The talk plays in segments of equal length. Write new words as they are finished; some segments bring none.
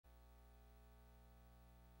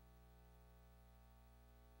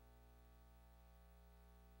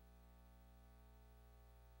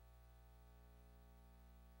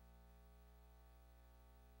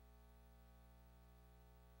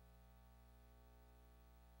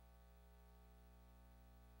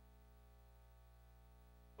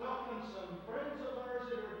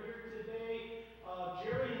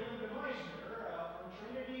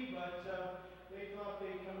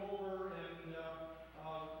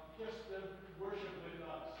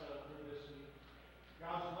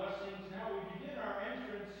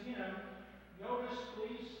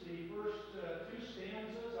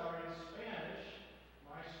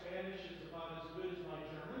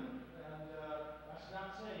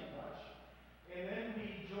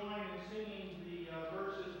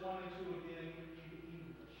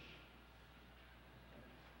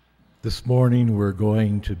This morning we're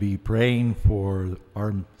going to be praying for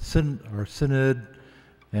our synod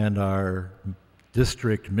and our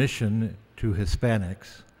district mission to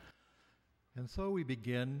Hispanics. And so we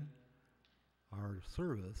begin our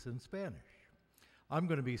service in Spanish. I'm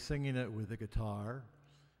going to be singing it with the guitar,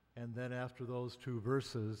 and then after those two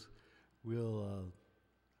verses, we'll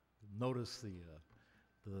notice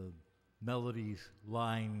the melodies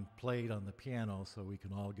line played on the piano so we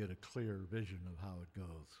can all get a clear vision of how it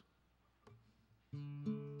goes.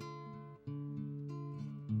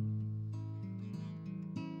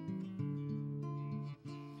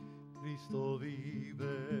 Cristo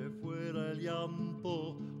vive, fuera el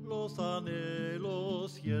llanto, los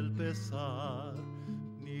anhelos y el pesar.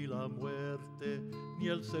 Ni la muerte ni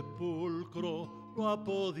el sepulcro lo ha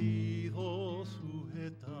podido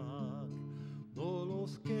sujetar. No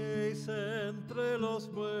los que hice entre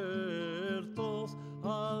los muertos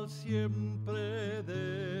al siempre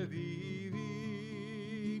de vivir.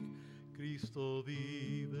 Cristo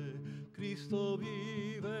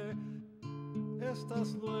vive,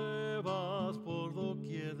 estas nuevas por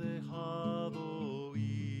doquier dejado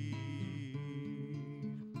oír.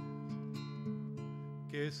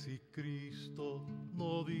 Que si Cristo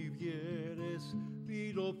no vivieres,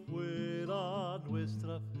 vino fuera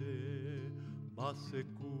nuestra fe, mas se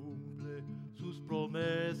cumple sus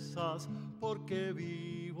promesas, porque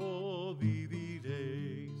vivo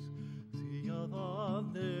viviréis. Si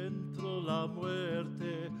Adán entró la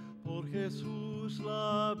muerte, por Jesús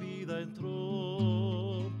la vida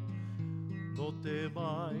entró. No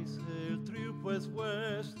temáis, el triunfo es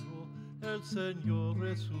vuestro, el Señor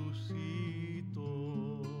resucitó.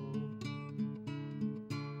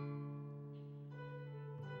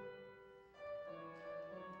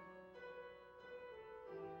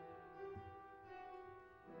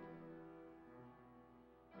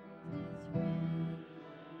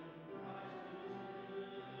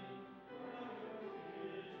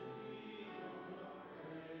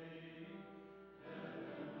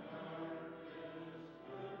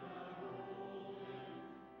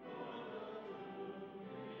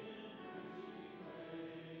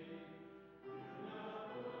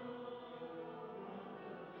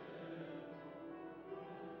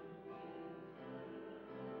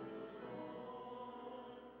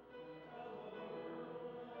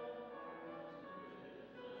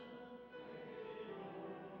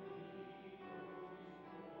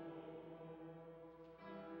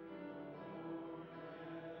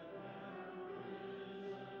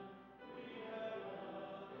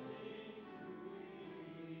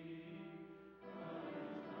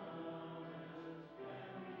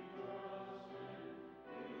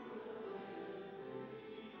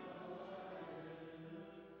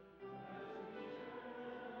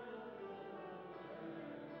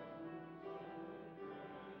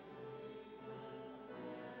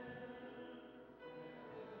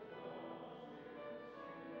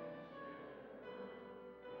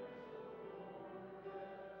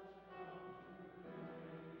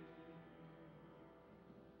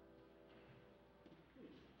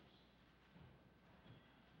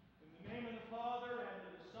 Father, and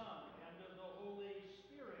of the Son, and of the Holy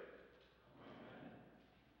Spirit. Amen.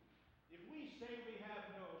 If we say we have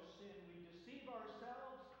no sin, we deceive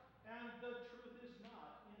ourselves, and the truth is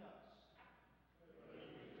not in us. But if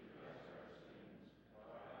we confess our sins,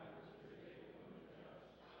 God is faithful and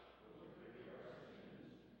just, who will forgive our sins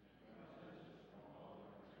and cleanse us from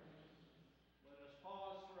all unrighteousness. Let us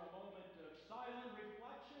pause for a moment of silent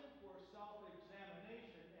reflection for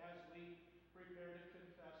self-examination as we prepare to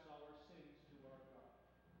confess our sins to our God.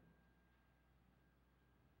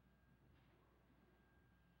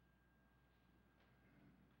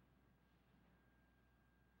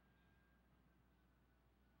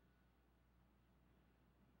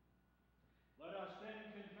 Let us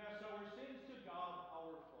then confess our sins to God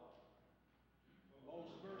our Father.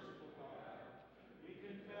 Most merciful God, we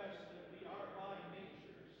confess that we are by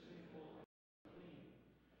nature sinful and unclean.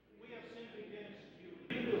 We have sinned against you.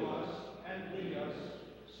 Renew us and lead us,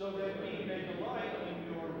 so that we may delight in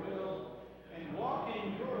your will and walk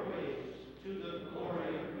in your ways to the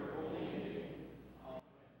glory of your holy name. Amen.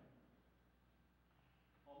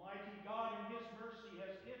 Almighty God in his mercy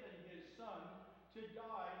has given his Son to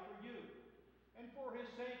die for you, and for his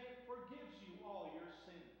sake forgives you all your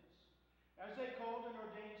sins. As a called and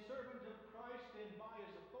ordained servant of Christ and by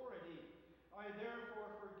his authority, I therefore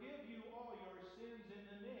forgive you all your sins in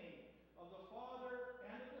the name of the Father,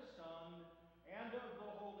 and of the Son, and of the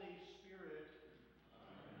Holy Spirit.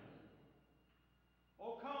 Amen.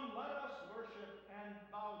 O come, let us worship and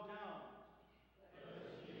bow down. Let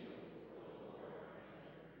us kneel before the Lord our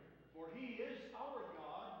Maker. For he is our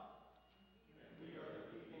God,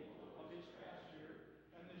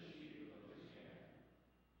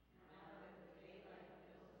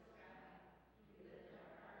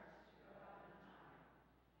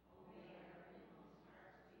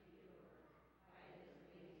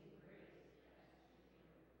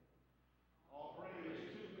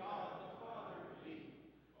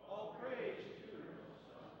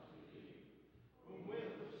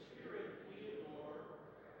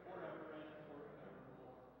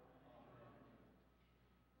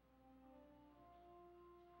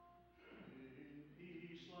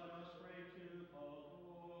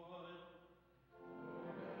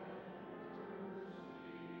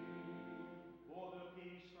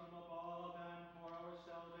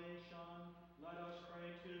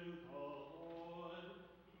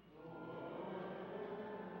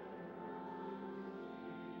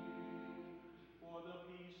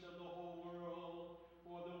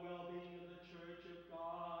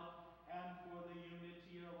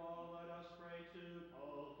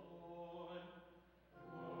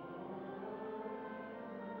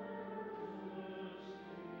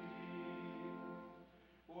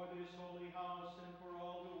 this holy house and for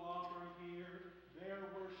all who offer here their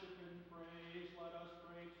worship and praise, let us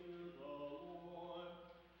pray to the Lord.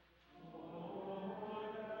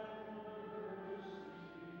 Lord, have mercy.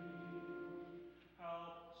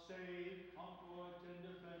 Help, save, comfort, and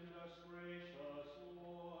defend us, gracious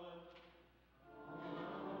Lord.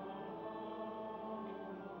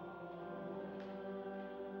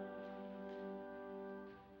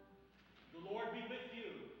 The Lord be with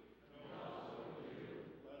you. And also with you.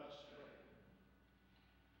 Let us pray.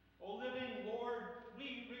 O living Lord,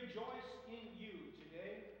 we rejoice in you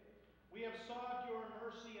today. We have sought your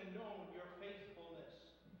mercy and known your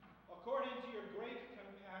faithfulness. According to your great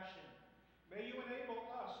compassion, may you enable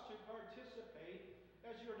us to participate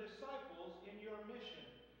as your disciples in your mission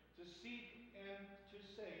to seek and to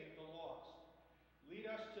save the lost. Lead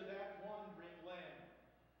us to that wandering lamb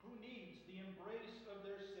who needs the embrace of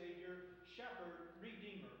their Savior, Shepherd,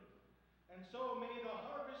 Redeemer. And so may the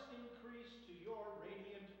harvest increase to your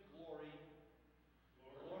radiant glory.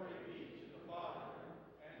 Glory be to the Father,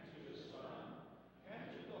 and to the Son,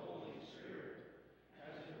 and to the Holy Spirit,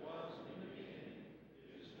 as it was in the beginning,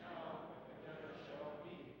 is now, and ever shall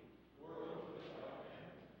be, world without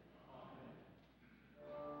end. Amen.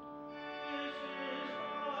 This is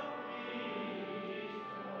the feast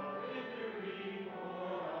of victory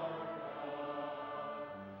for our God.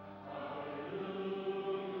 Hallelujah,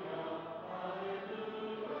 hallelujah,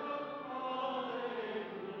 hallelujah.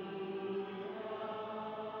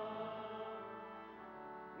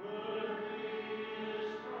 Worthy is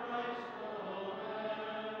Christ the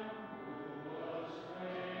Lamb who was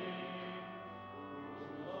slain,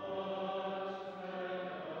 whose blood set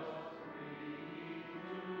us free to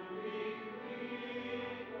be people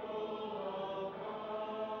of God.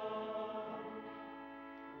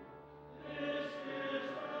 This is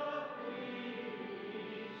the feast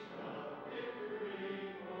of victory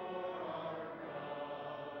for our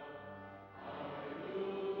God.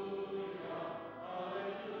 Hallelujah,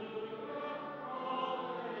 hallelujah, hallelujah.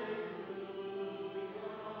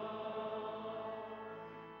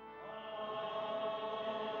 Our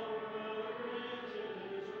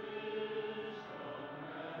riches, wisdom,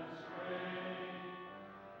 and strength,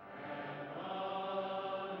 and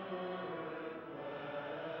honor,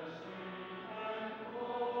 blessing, and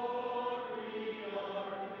glory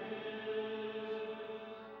are his.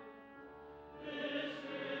 This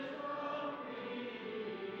is the feast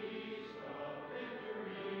of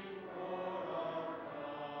victory for our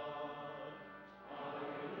God.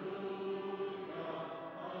 Hallelujah,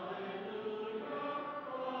 hallelujah,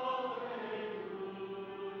 hallelujah.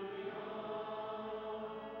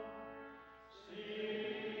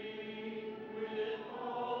 Sing with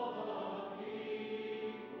all the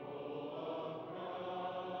people of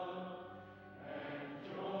God, and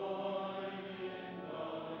join in the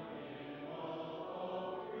hymn of all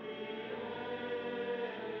creation.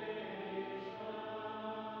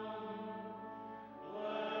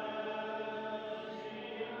 Blessing,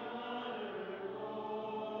 honor,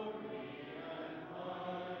 glory, and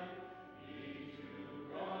might be to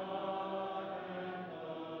God and the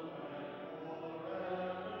Lamb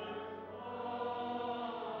forever.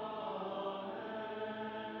 Amen.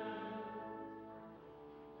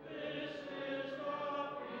 This is the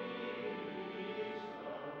feast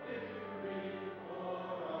of victory for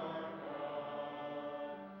our God.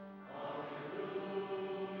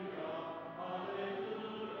 Hallelujah,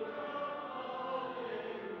 hallelujah, hallelujah.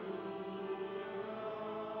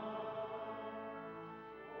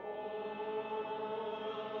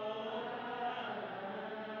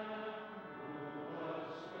 Who was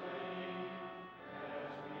slain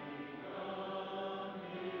has begun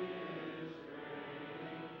his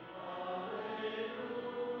reign. Hallelujah.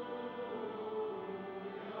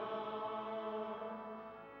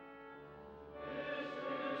 This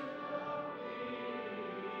is the feast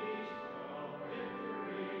of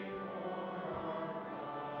victory for our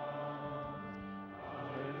God.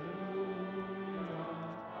 Hallelujah,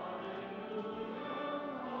 hallelujah,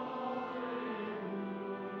 hallelujah.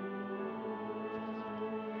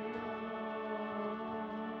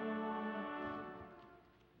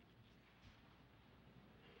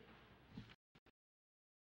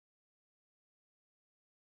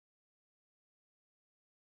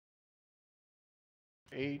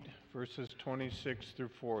 8, verses 26 through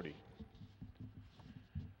 40.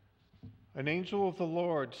 An angel of the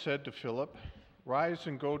Lord said to Philip, "Rise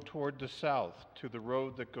and go toward the south, to the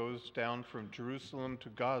road that goes down from Jerusalem to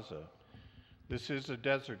Gaza. This is a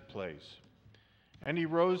desert place." And he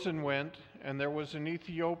rose and went, and there was an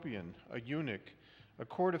Ethiopian, a eunuch, a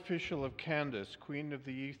court official of Candace, queen of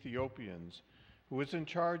the Ethiopians, who was in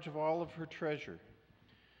charge of all of her treasure.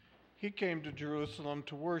 He came to Jerusalem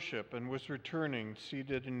to worship and was returning,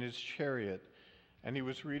 seated in his chariot, and he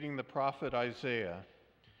was reading the prophet Isaiah.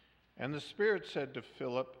 And the Spirit said to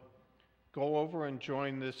Philip, "Go over and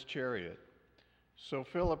join this chariot." So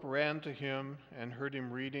Philip ran to him and heard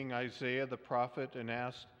him reading Isaiah the prophet and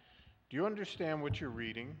asked, "Do you understand what you're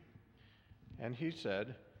reading?" And he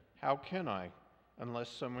said, "How can I, unless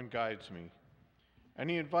someone guides me?" And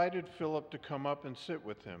he invited Philip to come up and sit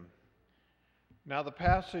with him. Now the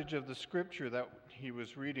passage of the scripture that he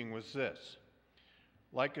was reading was this: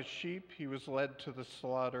 "Like a sheep he was led to the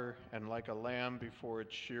slaughter, and like a lamb before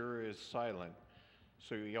its shearer is silent,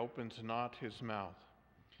 so he opens not his mouth.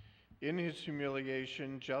 In his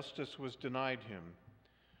humiliation justice was denied him.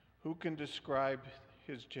 Who can describe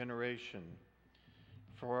his generation?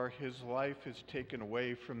 For his life is taken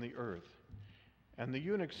away from the earth." And the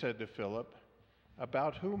eunuch said to Philip,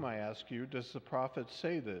 "About whom, I ask you, does the prophet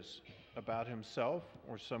say this? About himself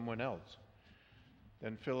or someone else?"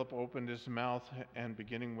 Then Philip opened his mouth, and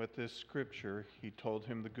beginning with this scripture, he told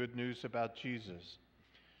him the good news about Jesus.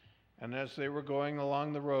 And as they were going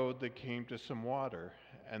along the road, they came to some water,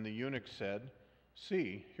 and the eunuch said,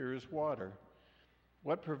 "See, here is water.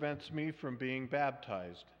 What prevents me from being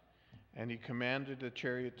baptized?" And he commanded the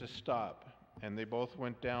chariot to stop, and they both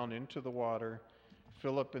went down into the water,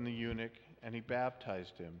 Philip and the eunuch, and he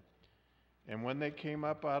baptized him. And when they came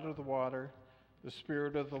up out of the water, the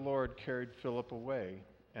Spirit of the Lord carried Philip away,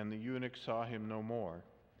 and the eunuch saw him no more,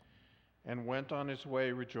 and went on his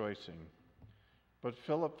way rejoicing. But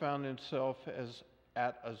Philip found himself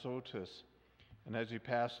at Azotus, and as he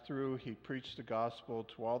passed through, he preached the gospel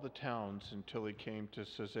to all the towns until he came to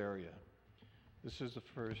Caesarea. This is the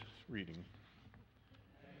first reading.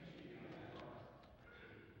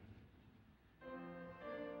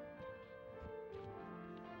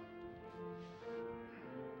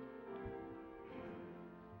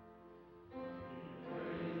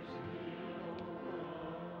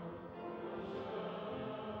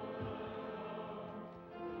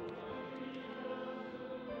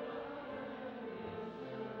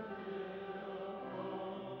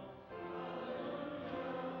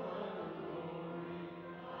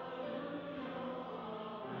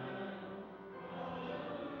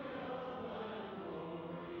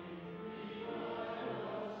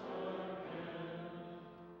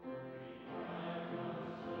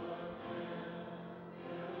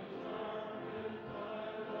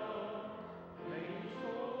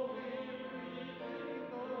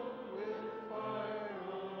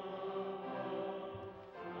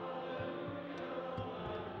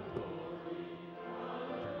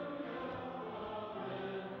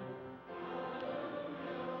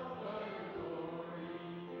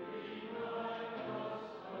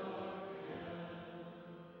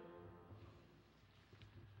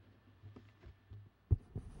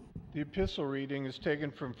 The epistle reading is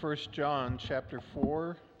taken from 1 John chapter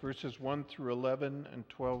 4, verses 1 through 11 and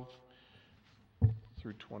 12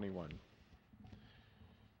 through 21.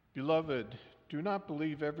 Beloved, do not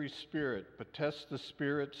believe every spirit, but test the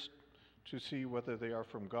spirits to see whether they are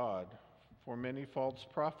from God, for many false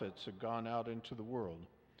prophets have gone out into the world.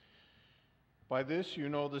 By this you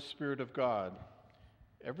know the Spirit of God.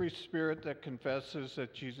 Every spirit that confesses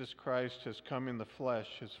that Jesus Christ has come in the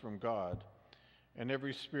flesh is from God. And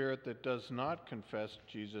every spirit that does not confess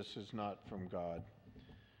Jesus is not from God.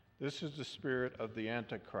 This is the spirit of the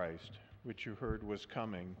Antichrist, which you heard was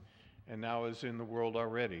coming, and now is in the world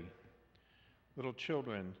already. Little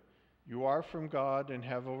children, you are from God and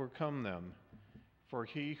have overcome them, for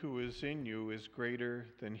he who is in you is greater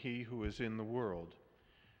than he who is in the world.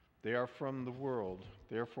 They are from the world,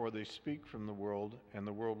 therefore they speak from the world, and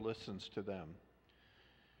the world listens to them.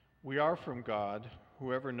 We are from God.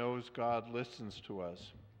 Whoever knows God listens to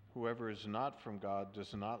us. Whoever is not from God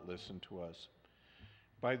does not listen to us.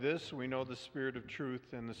 By this we know the spirit of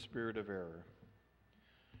truth and the spirit of error.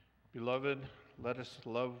 Beloved, let us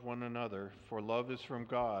love one another, for love is from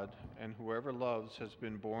God, and whoever loves has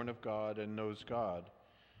been born of God and knows God.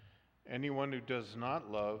 Anyone who does not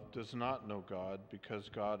love does not know God, because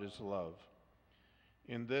God is love.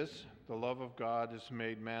 In this, the love of God is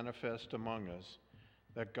made manifest among us,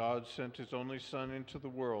 that God sent his only Son into the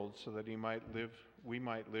world so that we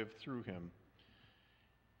might live through him.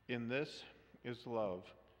 In this is love,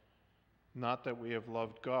 not that we have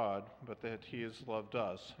loved God, but that he has loved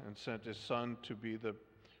us and sent his Son to be the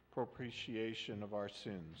propitiation of our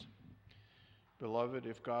sins. Beloved,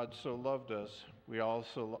 if God so loved us, we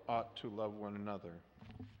also ought to love one another.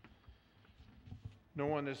 No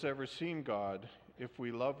one has ever seen God. If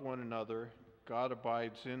we love one another, God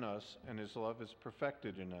abides in us, and his love is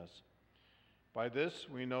perfected in us. By this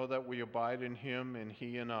we know that we abide in him and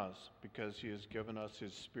he in us, because he has given us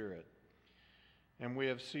his Spirit. And we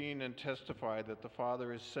have seen and testified that the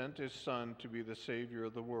Father has sent his Son to be the Savior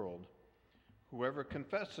of the world. Whoever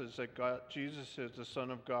confesses that Jesus is the Son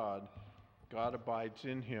of God, God abides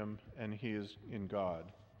in him and he is in God.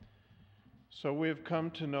 So we have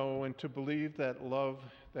come to know and to believe that love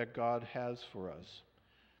that God has for us.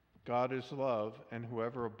 God is love, and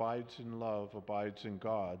whoever abides in love abides in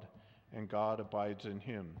God, and God abides in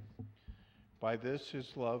him. By this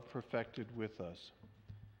is love perfected with us,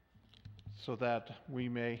 so that we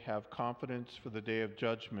may have confidence for the day of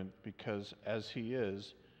judgment, because as he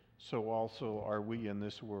is, so also are we in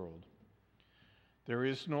this world. There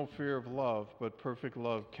is no fear of love, but perfect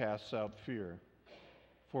love casts out fear.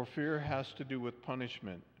 For fear has to do with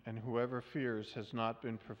punishment, and whoever fears has not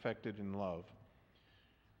been perfected in love.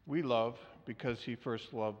 We love because he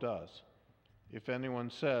first loved us. If anyone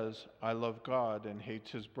says, I love God, and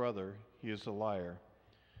hates his brother, he is a liar.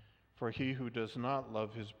 For he who does not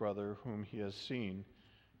love his brother whom he has seen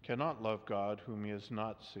cannot love God whom he has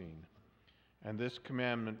not seen. And this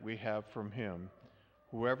commandment we have from him: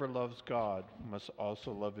 whoever loves God must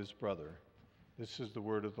also love his brother. This is the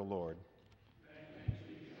word of the Lord.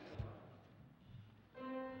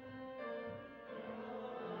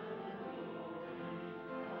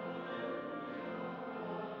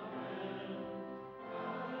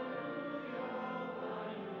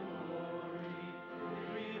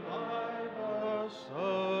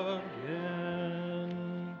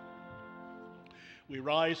 We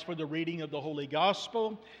rise for the reading of the Holy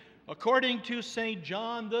Gospel according to St.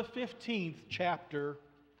 John, the 15th chapter.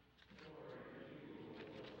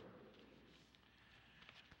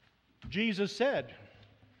 Jesus said,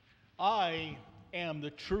 I am the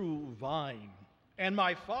true vine, and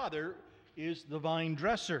my Father is the vine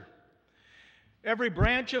dresser. Every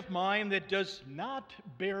branch of mine that does not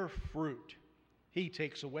bear fruit, he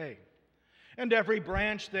takes away. And every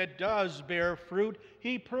branch that does bear fruit,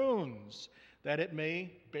 he prunes, that it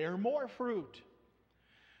may bear more fruit.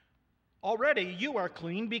 Already you are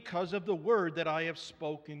clean because of the word that I have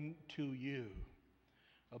spoken to you.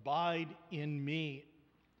 Abide in me,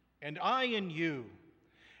 and I in you.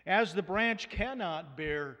 As the branch cannot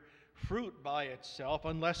bear fruit by itself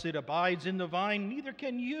unless it abides in the vine, neither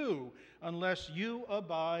can you unless you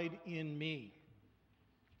abide in me.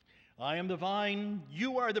 I am the vine,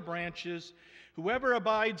 you are the branches. Whoever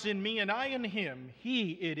abides in me and I in him,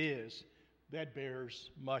 he it is that bears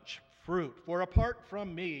much fruit. For apart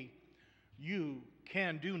from me, you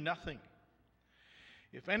can do nothing.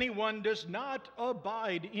 If anyone does not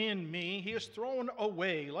abide in me, he is thrown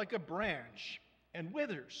away like a branch and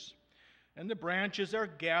withers. And the branches are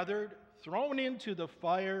gathered, thrown into the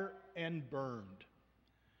fire, and burned.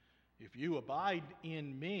 If you abide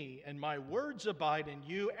in me, and my words abide in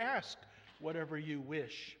you, ask whatever you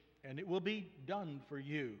wish, and it will be done for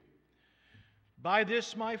you. By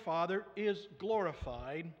this my Father is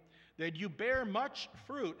glorified, that you bear much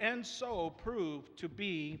fruit, and so prove to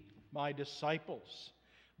be my disciples.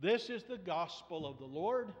 This is the gospel of the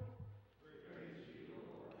Lord. Praise to you,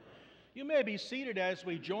 Lord. You may be seated as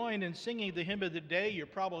we join in singing the hymn of the day. You're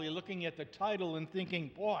probably looking at the title and thinking,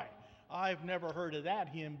 boy, I've never heard of that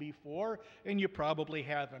hymn before, and you probably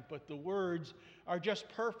haven't. But the words are just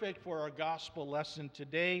perfect for our gospel lesson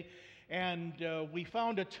today. And we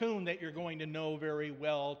found a tune that you're going to know very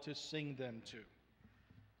well to sing them to.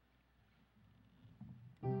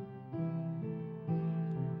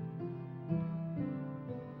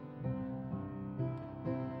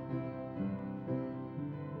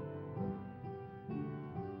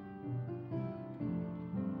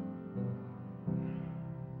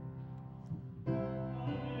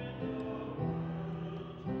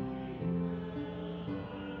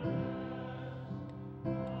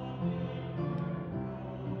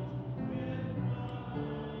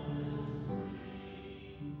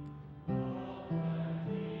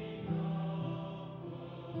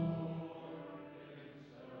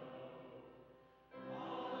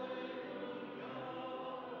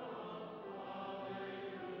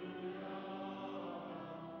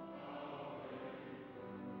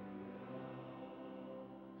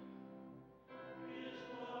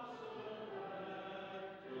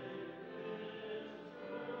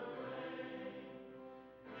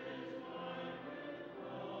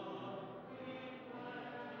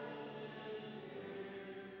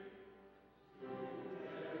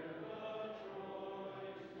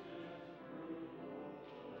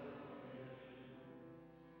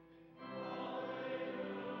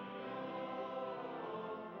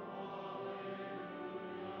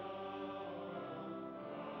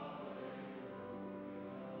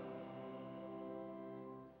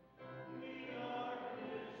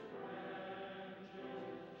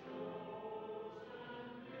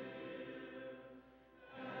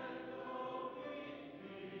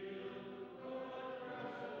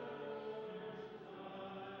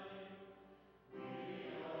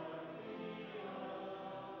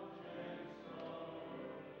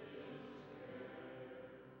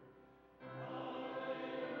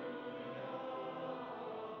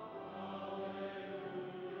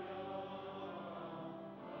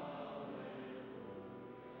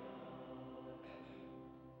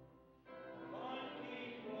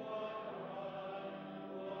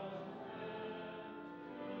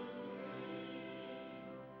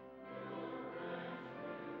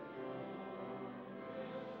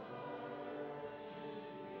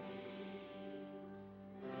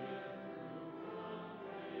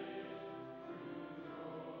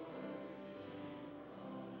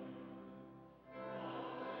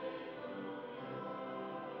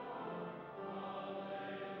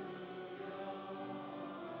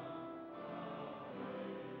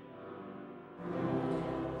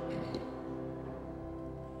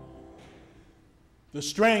 The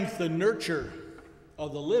strength and nurture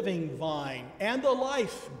of the living vine and the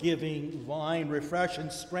life-giving vine refresh and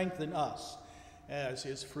strengthen us as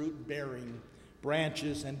his fruit-bearing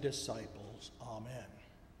branches and disciples. Amen.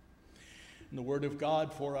 And the word of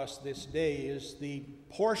God for us this day is the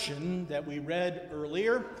portion that we read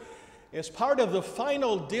earlier as part of the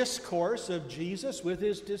final discourse of Jesus with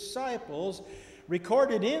his disciples,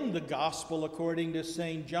 recorded in the Gospel according to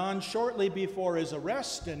St. John shortly before his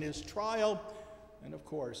arrest and his trial, and of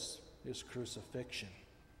course, his crucifixion.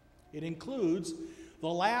 It includes the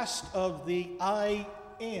last of the I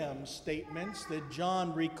am statements that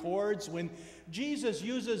John records when Jesus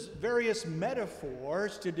uses various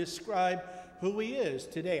metaphors to describe who he is.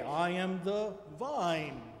 Today, I am the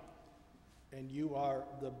vine, and you are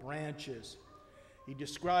the branches. He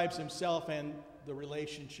describes himself and the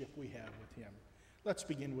relationship we have with him. Let's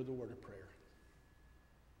begin with a word of prayer.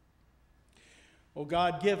 Oh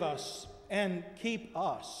God, give us and keep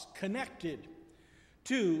us connected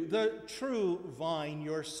to the true vine,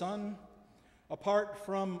 your Son, apart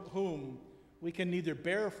from whom we can neither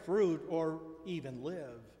bear fruit or even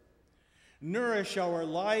live. Nourish our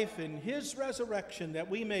life in his resurrection that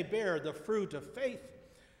we may bear the fruit of faith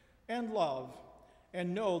and love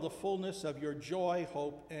and know the fullness of your joy,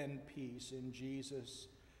 hope, and peace. In Jesus'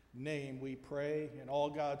 name we pray, and all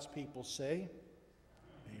God's people say,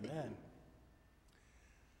 Amen.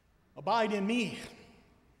 Abide in me.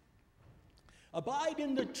 Abide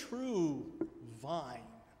in the true vine.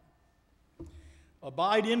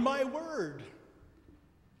 Abide in my word.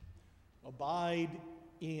 Abide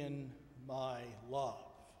in my love.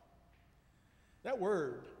 That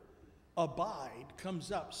word, abide, comes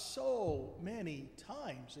up so many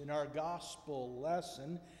times in our gospel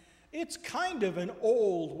lesson. It's kind of an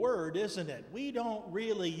old word, isn't it? We don't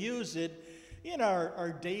really use it in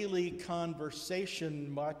our daily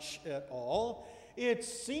conversation much at all. It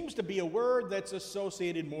seems to be a word that's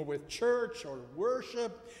associated more with church or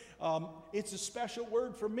worship. It's a special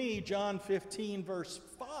word for me. John 15, verse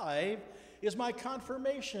 5 is my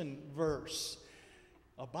confirmation verse.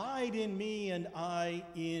 Abide in me and I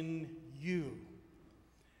in you.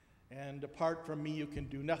 And apart from me, you can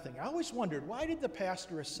do nothing. I always wondered, why did the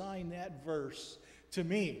pastor assign that verse to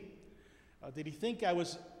me? Did he think I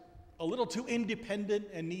was a little too independent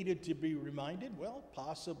and needed to be reminded? Well,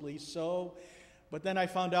 possibly so. But then I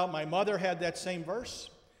found out my mother had that same verse,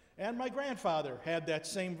 and my grandfather had that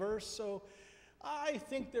same verse. So I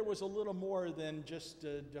think there was a little more than just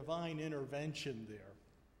a divine intervention there.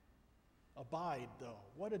 Abide, though.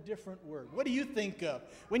 What a different word. What do you think of?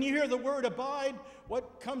 When you hear the word abide,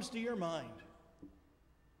 what comes to your mind?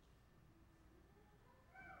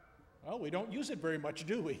 Well, we don't use it very much,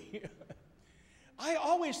 do we? I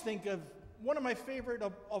always think of one of my favorite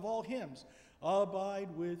of all hymns.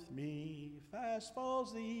 Abide with me, fast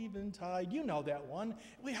falls the eventide. You know that one.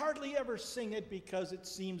 We hardly ever sing it because it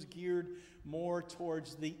seems geared more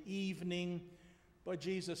towards the evening. But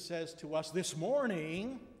Jesus says to us this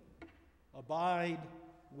morning, abide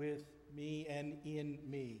with me and in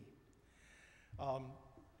me.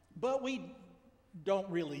 But we don't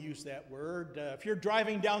really use that word. If you're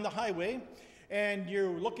driving down the highway and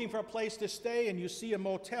you're looking for a place to stay and you see a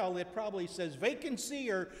motel, it probably says vacancy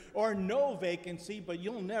or no vacancy, but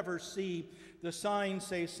you'll never see the sign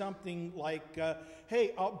say something like,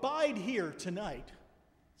 hey, abide here tonight.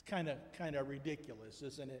 It's kind of ridiculous,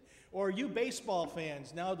 isn't it? Or you baseball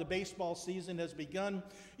fans, now the baseball season has begun.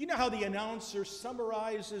 You know how the announcer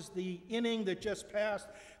summarizes the inning that just passed?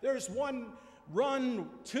 There's 1 run,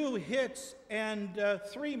 2 hits, and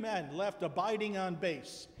 3 men left abiding on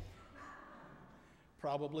base.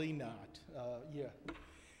 Probably not. Yeah.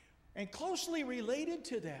 And closely related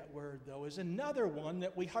to that word, though, is another one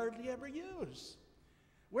that we hardly ever use.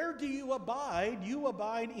 Where do you abide? You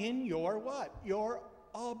abide in your what? Your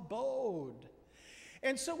abode.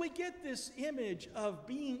 And so we get this image of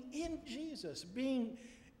being in Jesus, being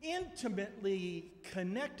intimately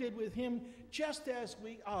connected with him just as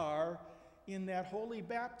we are in that holy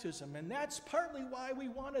baptism. And that's partly why we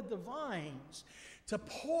wanted the vines to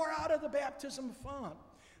pour out of the baptism font,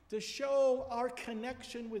 to show our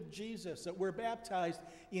connection with Jesus, that we're baptized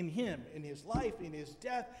in him, in his life, in his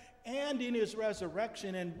death, and in his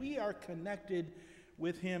resurrection, and we are connected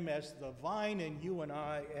with him as the vine and you and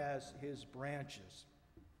I as his branches.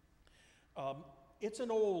 It's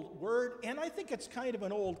an old word, and I think it's kind of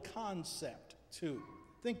an old concept, too.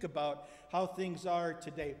 Think about how things are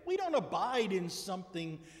today. We don't abide in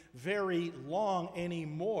something very long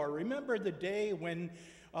anymore. Remember the day when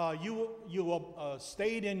You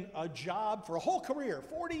stayed in a job for a whole career,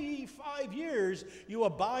 45 years. You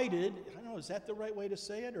abided, I don't know, is that the right way to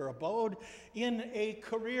say it? Or abode in a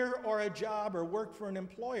career or a job or worked for an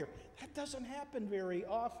employer. That doesn't happen very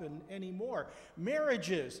often anymore.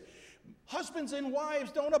 Marriages. Husbands and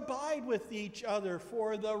wives don't abide with each other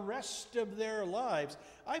for the rest of their lives.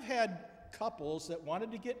 I've had couples that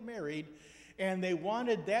wanted to get married, and they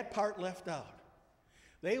wanted that part left out.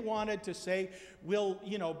 They wanted to say, we'll,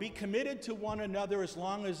 be committed to one another as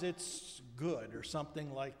long as it's good or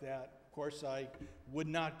something like that. Of course, I would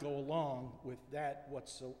not go along with that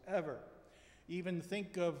whatsoever. Even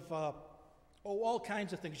think of, all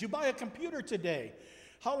kinds of things. You buy a computer today.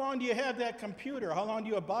 How long do you have that computer? How long do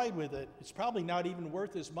you abide with it? It's probably not even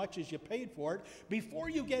worth as much as you paid for it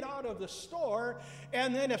before you get out of the store.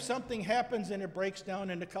 And then if something happens and it breaks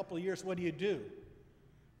down in a couple of years, what do?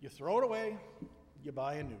 You throw it away, you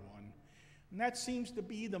buy a new one. And that seems to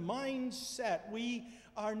be the mindset. We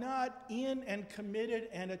are not in and committed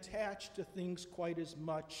and attached to things quite as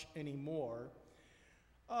much anymore.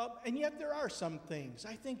 And yet there are some things.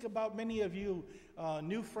 I think about many of you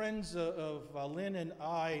new friends of Lynn and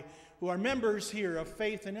I who are members here of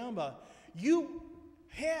Faith in Elma. You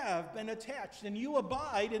have been attached and you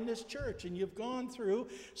abide in this church, and you've gone through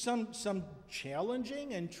some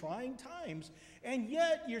challenging and trying times, and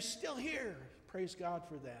yet you're still here. Praise God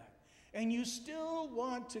for that. And you still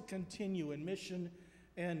want to continue in mission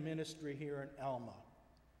and ministry here in Elma.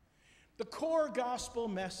 The core gospel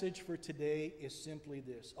message for today is simply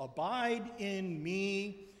this: abide in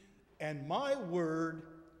me and my word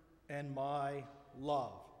and my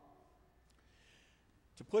love.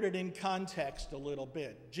 To put it in context a little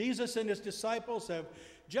bit, Jesus and his disciples have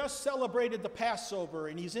just celebrated the Passover,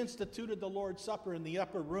 and he's instituted the Lord's Supper in the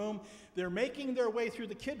upper room. They're making their way through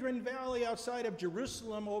the Kidron Valley outside of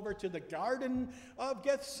Jerusalem over to the Garden of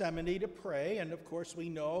Gethsemane to pray. And of course we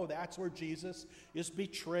know that's where Jesus is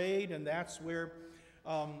betrayed, and that's where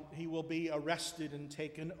he will be arrested and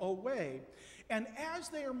taken away. And as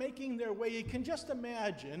they are making their way, you can just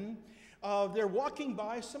imagine they're walking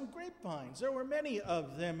by some grapevines. There were many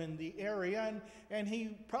of them in the area, and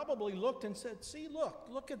he probably looked and said, see,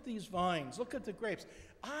 look at these vines, look at the grapes.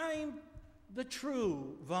 I'm the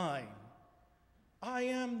true vine. I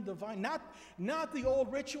am the vine, not the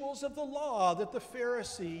old rituals of the law that the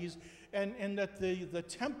Pharisees and that the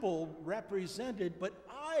temple represented, but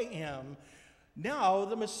I am now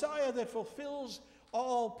the Messiah that fulfills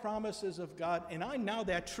all promises of God, and I'm now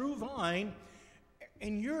that true vine.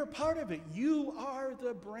 And you're a part of it. You are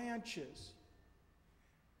the branches.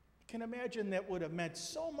 You can imagine that would have meant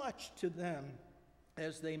so much to them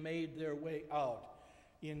as they made their way out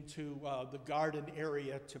into the garden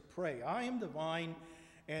area to pray. I am the vine,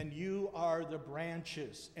 and you are the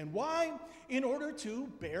branches. And why? In order to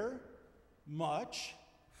bear much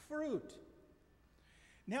fruit.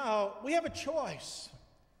 Now, we have a choice.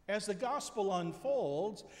 As the gospel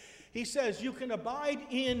unfolds, he says, you can abide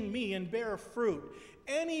in me and bear fruit.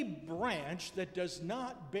 Any branch that does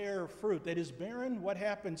not bear fruit, that is barren, what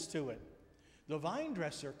happens to it? The vine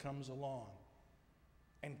dresser comes along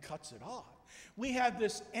and cuts it off. We have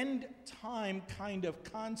this end time kind of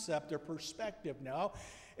concept or perspective now.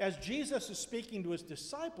 As Jesus is speaking to his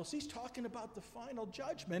disciples, he's talking about the final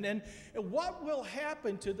judgment and what will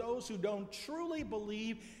happen to those who don't truly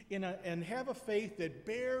believe in and have a faith that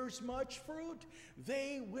bears much fruit.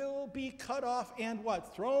 They will be cut off and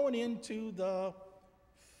what? Thrown into the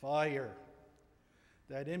fire.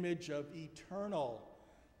 That image of eternal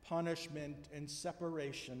punishment and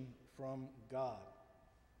separation from God.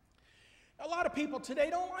 A lot of people today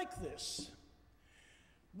don't like this.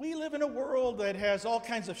 We live in a world that has all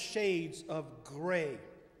kinds of shades of gray.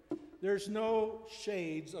 There's no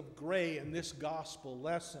shades of gray in this gospel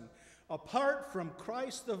lesson. Apart from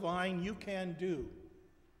Christ the vine, you can do,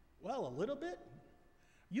 well, a little bit.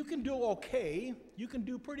 You can do okay. You can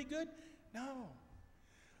do pretty good. No.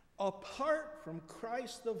 Apart from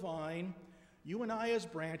Christ the vine, you and I as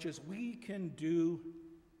branches, we can do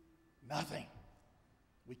nothing.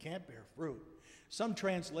 We can't bear fruit. Some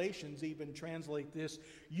translations even translate this,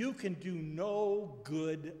 you can do no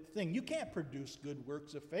good thing. You can't produce good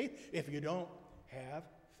works of faith if you don't have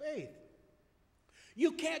faith.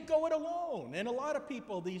 You can't go it alone. And a lot of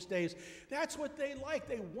people these days, that's what they like.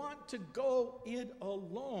 They want to go it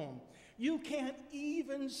alone. You can't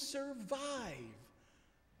even survive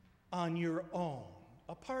on your own.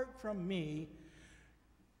 Apart from me,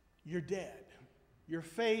 you're dead. Your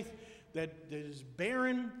faith that is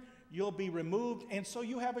barren, you'll be removed, and so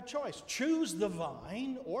you have a choice. Choose the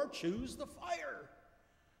vine or choose the fire.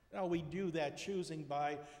 Now, we do that choosing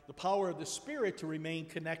by the power of the Spirit to remain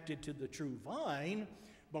connected to the true vine,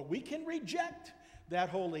 but we can reject that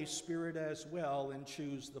Holy Spirit as well and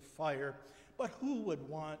choose the fire. But who would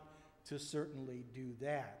want to certainly do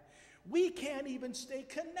that? We can't even stay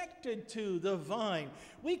connected to the vine.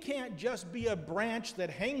 We can't just be a branch that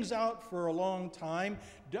hangs out for a long time,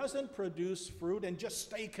 doesn't produce fruit, and just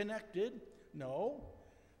stay connected. No,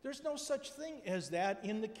 there's no such thing as that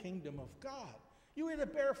in the kingdom of God. You either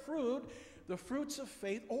bear fruit, the fruits of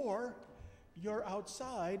faith, or you're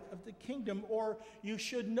outside of the kingdom, or you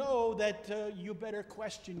should know that you better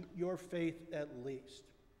question your faith at least.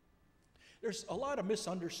 There's a lot of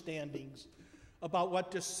misunderstandings about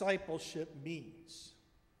what discipleship means.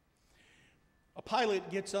 A pilot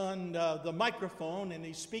gets on the microphone and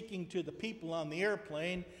he's speaking to the people on the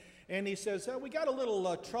airplane, and he says, we got a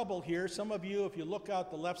little trouble here. Some of you, if you look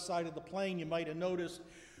out the left side of the plane, you might have noticed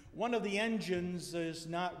one of the engines is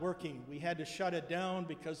not working. We had to shut it down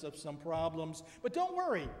because of some problems. But don't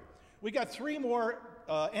worry. We got 3 more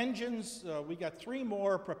engines. We got 3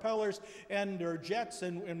 more propellers and their jets,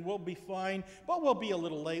 and we'll be fine. But we'll be a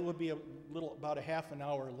little late. We'll be about a half an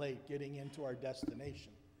hour late getting into our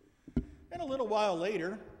destination. And a little while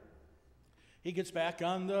later, he gets back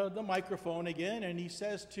on the microphone again, and he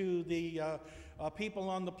says to the people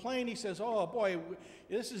on the plane, he says, oh boy,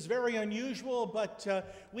 this is very unusual, but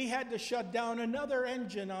we had to shut down another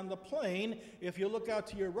engine on the plane. If you look out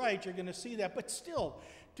to your right, you're going to see that. But still,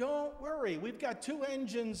 don't worry. We've got 2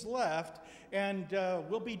 engines left, and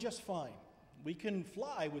we'll be just fine. We can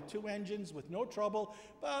fly with 2 engines with no trouble,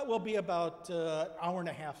 but we'll be about an hour and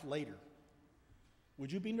a half later.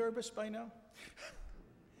 Would you be nervous by now?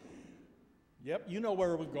 Yep, you know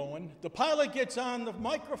where we're going. The pilot gets on the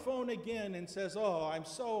microphone again and says, oh, I'm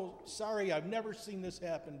so sorry. I've never seen this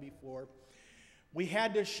happen before. We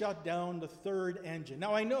had to shut down the 3rd engine.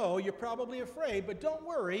 Now, I know you're probably afraid, but don't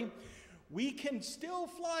worry. We can still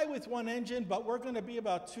fly with 1 engine, but we're going to be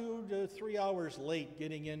about 2 to 3 hours late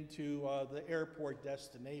getting into the airport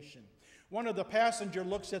destination. One of the passengers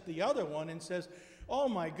looks at the other one and says, oh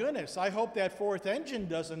my goodness, I hope that 4th engine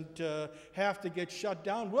doesn't have to get shut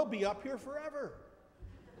down. We'll be up here forever.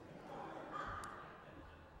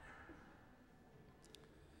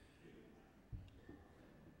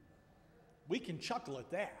 We can chuckle at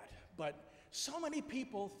that, but so many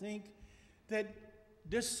people think that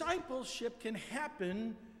discipleship can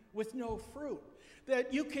happen with no fruit.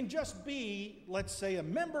 That you can just be, let's say, a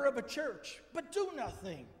member of a church, but do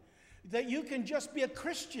nothing. That you can just be a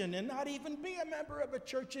Christian and not even be a member of a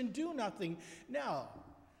church and do nothing. Now,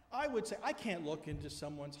 I would say I can't look into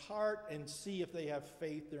someone's heart and see if they have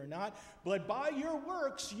faith or not, but by your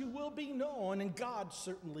works you will be known, and God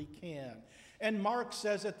certainly can. And Mark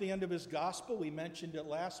says at the end of his gospel, we mentioned it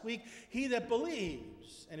last week, he that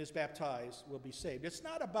believes and is baptized will be saved. It's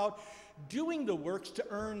not about doing the works to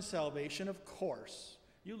earn salvation, of course.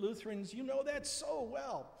 You Lutherans, you know that so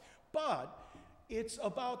well. But it's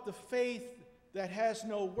about the faith that has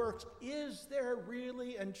no works. Is there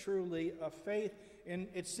really and truly a faith? And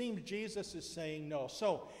it seems Jesus is saying no.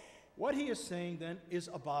 So what he is saying then is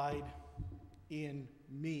abide in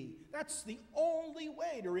me. That's the only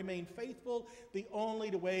way to remain faithful, the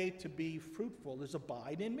only way to be fruitful is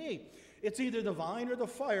abide in me. It's either the vine or the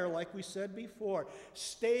fire, like we said before.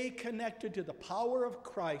 Stay connected to the power of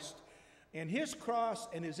Christ and his cross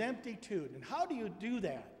and his empty tomb. And how do you do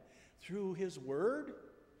that? Through his word,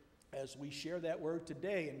 as we share that word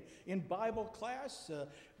today. And in Bible class,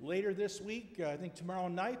 later this week, I think tomorrow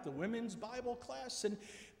night, the women's Bible class. And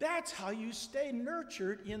that's how you stay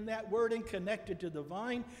nurtured in that word and connected to the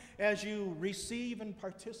vine as you receive and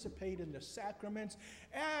participate in the sacraments,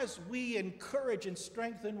 as we encourage and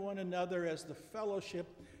strengthen one another as the fellowship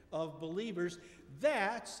of believers.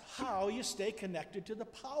 That's how you stay connected to the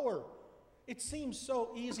power. It seems so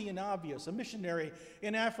easy and obvious. A missionary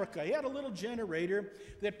in Africa, he had a little generator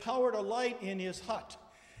that powered a light in his hut.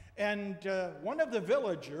 And one of the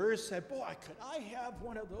villagers said, boy, could I have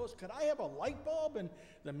one of those? Could I have a light bulb? And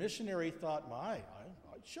the missionary thought,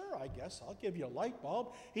 sure, I guess I'll give you a light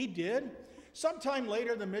bulb. He did. Sometime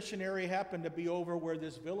later, the missionary happened to be over where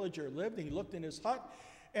this villager lived. He looked in his hut,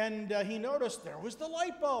 and he noticed there was the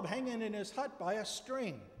light bulb hanging in his hut by a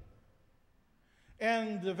string.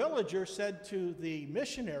 And the villager said to the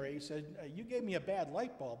missionary, he said, you gave me a bad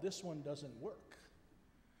light bulb. This one doesn't work.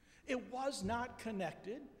 It was not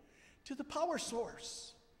connected to the power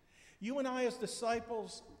source. You and I as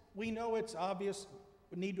disciples, we know it's obvious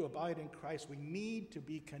we need to abide in Christ. We need to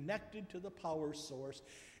be connected to the power source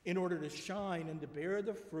in order to shine and to bear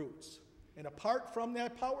the fruits. And apart from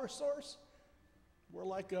that power source, We're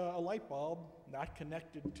like a light bulb not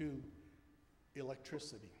connected to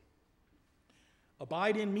electricity.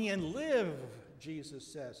 Abide in me and live, Jesus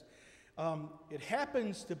says. It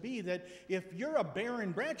happens to be that if you're a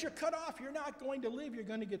barren branch, you're cut off, you're not going to live, you're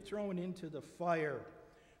going to get thrown into the fire.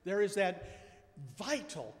 There is that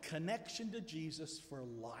vital connection to Jesus for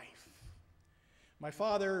life. My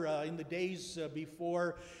father, in the days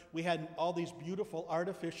before, we had all these beautiful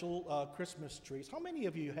artificial Christmas trees. How many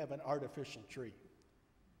of you have an artificial tree?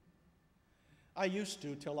 I used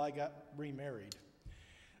to till I got remarried.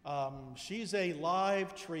 She's a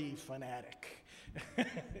live tree fanatic.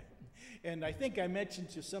 And I think I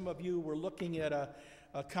mentioned to some of you, we're looking at a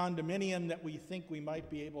condominium that we think we might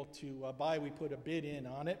be able to buy. We put a bid in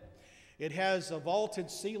on it. It has a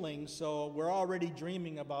vaulted ceiling, so we're already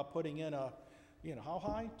dreaming about putting in a, how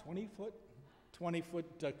high? 20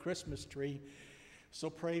 foot Christmas tree. So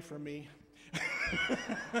pray for me.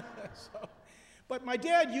 But my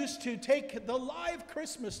dad used to take the live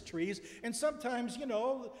Christmas trees, and sometimes,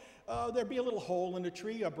 there'd be a little hole in the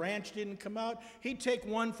tree, a branch didn't come out. He'd take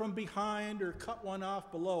one from behind or cut one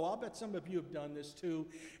off below. I'll bet some of you have done this too.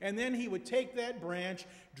 And then he would take that branch,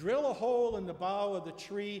 drill a hole in the bough of the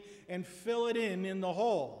tree, and fill it in the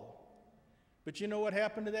hole. But you know what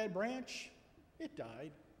happened to that branch? It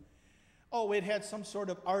died. Oh, it had some sort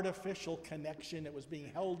of artificial connection. It was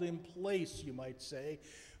being held in place, you might say.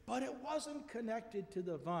 But it wasn't connected to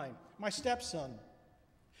the vine. My stepson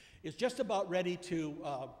is just about ready to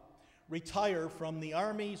retire from the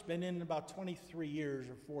Army. He's been in about 23 years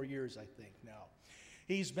or 4 years, I think, now.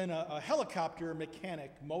 He's been a helicopter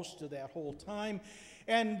mechanic most of that whole time.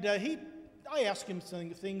 And I asked him some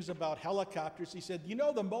things about helicopters. He said,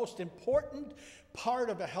 the most important part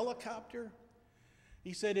of a helicopter?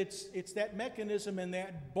 He said, it's that mechanism and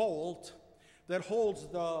that bolt that holds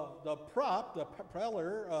the prop, the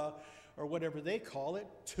propeller, or whatever they call it,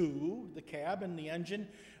 to the cab and the engine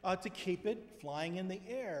to keep it flying in the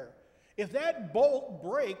air. If that bolt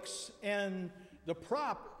breaks and the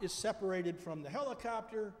prop is separated from the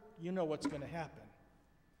helicopter, you know what's going to happen.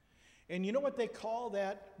 And you know what they call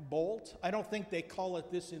that bolt? I don't think they call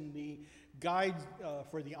it this in the guide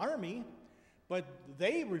for the Army, but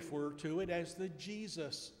they refer to it as the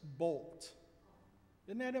Jesus bolt.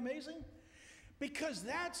 Isn't that amazing? Because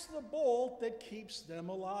that's the bolt that keeps them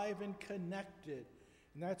alive and connected.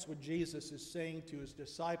 And that's what Jesus is saying to his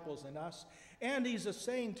disciples and us. And he's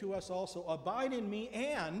saying to us also, abide in me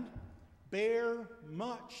and bear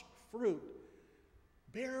much fruit.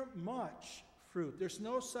 Bear much fruit. There's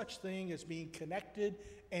no such thing as being connected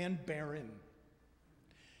and barren.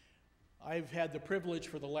 I've had the privilege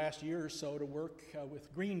for the last year or so to work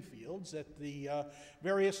with Greenfields at the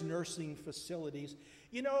various nursing facilities.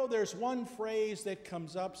 There's one phrase that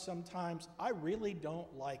comes up sometimes. I really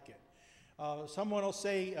don't like it. Someone will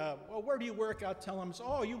say, well, where do you work? I'll tell them,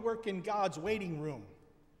 oh, you work in God's waiting room.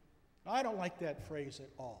 I don't like that phrase at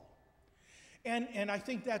all. And I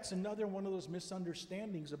think that's another one of those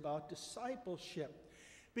misunderstandings about discipleship.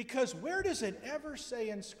 Because where does it ever say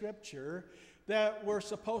in Scripture that we're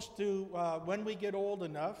supposed to, when we get old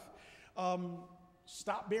enough,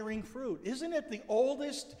 stop bearing fruit? Isn't it the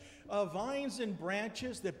oldest vines and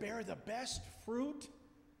branches that bear the best fruit?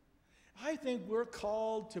 I think we're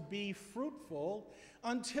called to be fruitful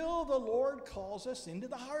until the Lord calls us into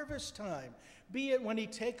the harvest time, be it when he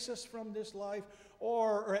takes us from this life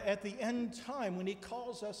or at the end time when he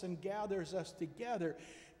calls us and gathers us together.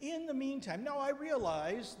 In the meantime, now I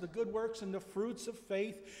realize the good works and the fruits of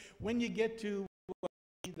faith, when you get to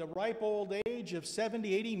the ripe old age of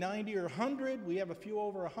 70, 80, 90, or 100, we have a few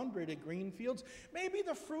over 100 at Greenfields, maybe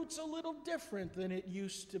the fruit's a little different than it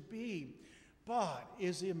used to be, but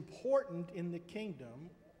is important in the kingdom,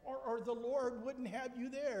 or the Lord wouldn't have you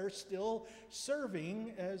there still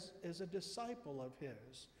serving as a disciple of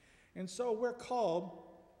his. And so we're called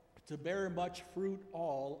to bear much fruit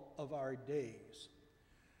all of our days.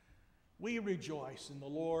 We rejoice in the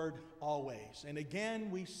Lord always. And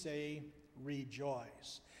again, we say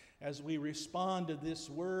rejoice as we respond to this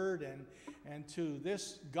word and to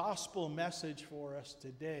this gospel message for us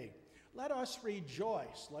today. Let us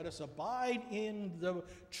rejoice. Let us abide in the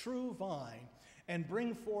true vine and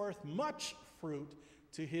bring forth much fruit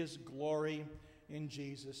to his glory in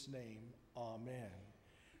Jesus' name. Amen.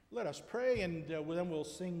 Let us pray, and then we'll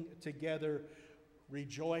sing together,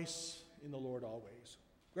 Rejoice in the Lord Always.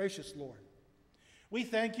 Gracious Lord, we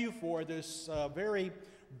thank you for this very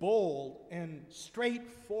bold and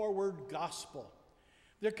straightforward gospel.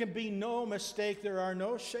 There can be no mistake. There are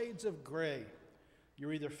no shades of gray.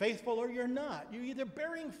 You're either faithful or you're not. You're either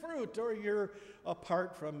bearing fruit or you're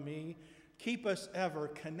apart from me. Keep us ever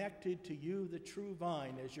connected to you, the true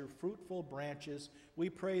vine, as your fruitful branches. We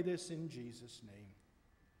pray this in Jesus' name.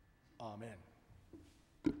 Amen.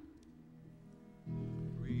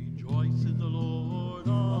 Rejoice in the Lord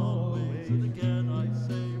always, and again I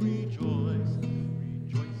say rejoice.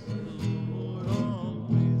 Rejoice in the Lord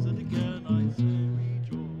always, and again I say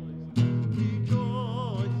rejoice.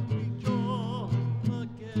 Rejoice, rejoice,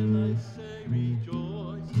 again I say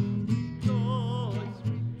rejoice. Rejoice,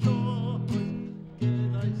 rejoice,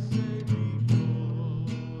 again I say rejoice.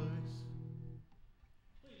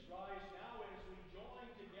 Please rise now as we join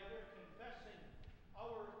together confessing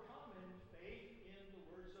our common faith in the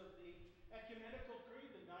words of the Ecumenical Creed,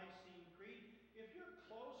 the Nicene Creed. If you're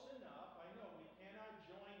close enough, I know we cannot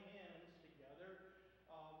join hands together,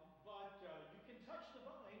 but you can touch the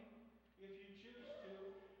vine if you choose to,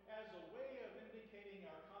 as a way of indicating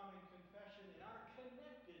our common confession and our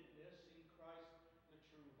connectedness in Christ, the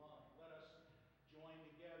true vine. Let us join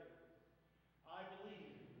together. I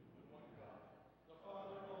believe in one God, the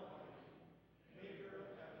Father Almighty, maker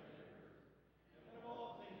of heaven and earth, and of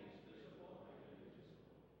all things visible and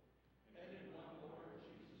invisible, and in one Lord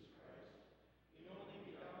Jesus Christ, the only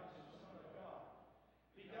begotten Son of God,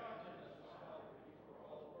 begotten of the Father before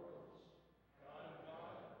all worlds, God of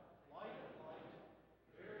God, light of light,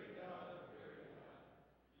 very God of very God,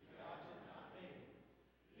 begotten, not made,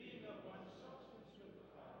 being of one substance with the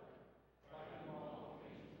Father, by whom all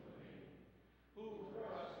things were made, who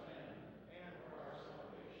for us men and for our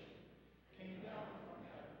salvation came down from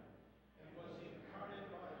heaven and was incarnate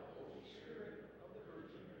by the Holy Spirit of the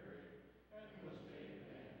Virgin Mary and was made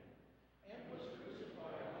man and was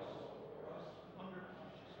crucified also for us under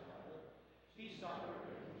Pontius Pilate. He suffered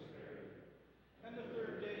and was buried, and the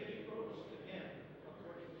third day he rose again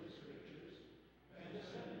according to the Scriptures and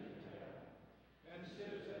descended into heaven and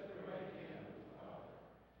sits at the right hand of the Father.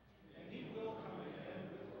 And he will come again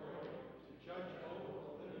with glory to judge both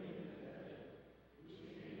the living and the dead, whose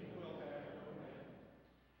kingdom will have no end.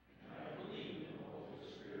 And I believe in the Holy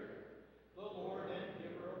Spirit, the Lord and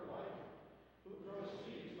giver of life, who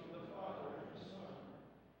proceeds from the Father and the Son,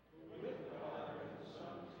 who with the Father and the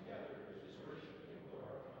Son together is worshipped and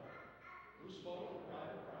glorified, who spoke by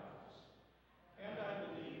the prophets. And I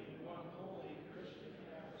believe in one holy Christian and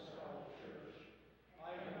apostolic church.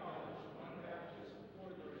 I acknowledge one baptism for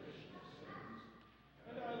the remission of sins,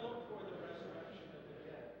 and I look for the resurrection of the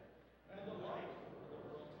dead and the life of the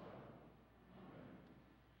world to come. Amen.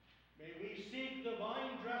 May we seek the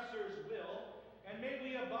vine dresser's will, and may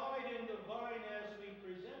we abide in the vine as we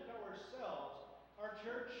present ourselves, our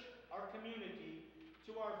church, our community,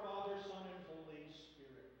 to our Father, Son, and Holy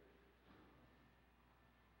Spirit.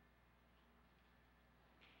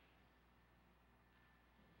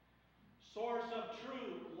 Source of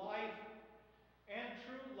true life and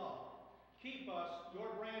true love, keep us, your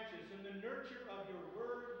branches, in the nurture of your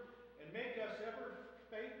word, and make us ever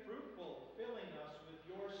fruitful, filling us with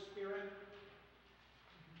your Spirit.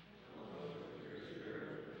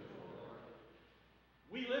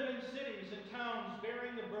 We live in cities and towns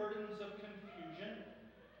bearing the burdens of confusion.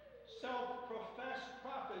 Self-professed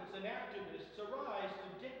prophets and activists arise to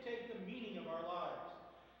dictate the meaning of our lives.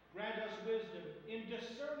 Grant us wisdom in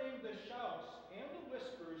discerning the shouts and the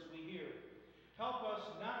whispers we hear. Help us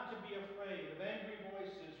not to be afraid of angry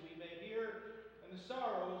voices we may hear and the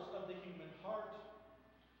sorrows of the human heart.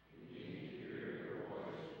 We need to hear your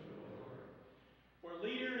voice, Lord. For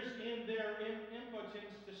leaders in their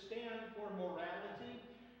impotence to stand for morality,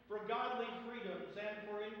 for godly freedoms, and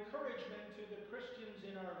for encouragement to the Christians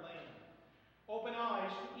in our land. Open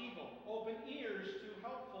eyes to evil, open ears to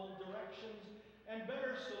helpful directions, and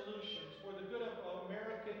better solutions for the good of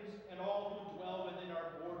Americans and all who dwell within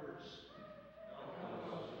our borders.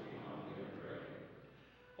 Help us to be humbly praying.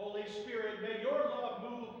 Holy Spirit, may your love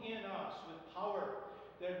move in us with power,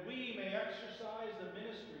 that we may exercise the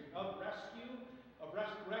ministry of rescue, of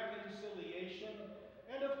reconciliation,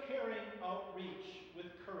 and of caring outreach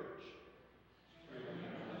with courage.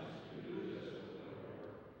 Strengthen us to do this with the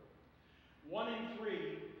Lord. 1 and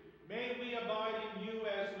 3, may we abide in you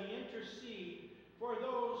as we intercede for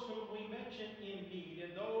those whom we mention in need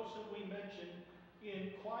and those whom we mention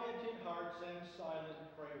in quieted hearts and silent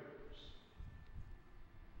prayers.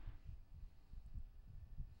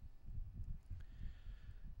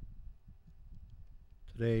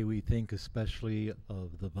 Today we think especially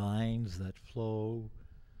of the vines that flow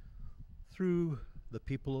through the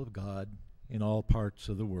people of God in all parts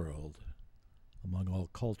of the world, among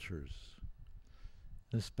all cultures.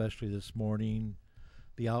 Especially this morning,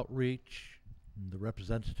 the outreach and the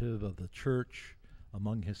representative of the church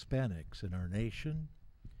among Hispanics in our nation,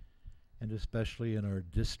 and especially in our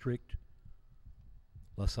district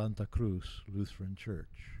La Santa Cruz Lutheran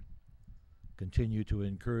Church. Continue to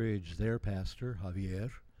encourage their pastor,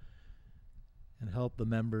 Javier, and help the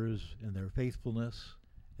members in their faithfulness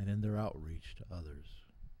and in their outreach to others.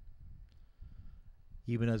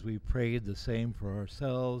 Even as we prayed the same for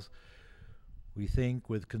ourselves, we think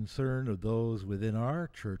with concern of those within our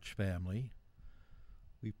church family.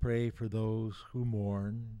 We pray for those who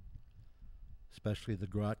mourn, especially the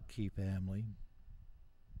Grotke family,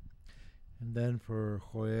 and then for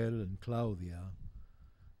Joel and Claudia,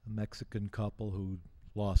 a Mexican couple who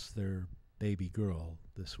lost their baby girl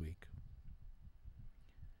this week.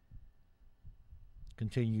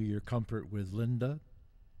 Continue your comfort with Linda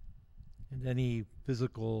and any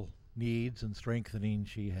physical needs and strengthening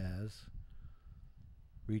she has.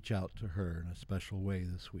 Reach out to her in a special way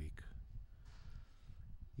this week.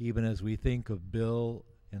 Even as we think of Bill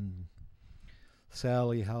and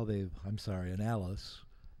Sally, and Alice,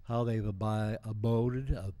 how they've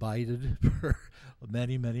abided for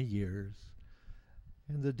many, many years,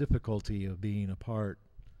 and the difficulty of being apart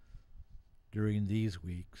during these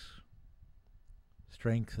weeks.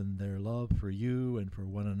 Strengthen their love for you and for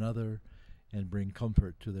one another, and bring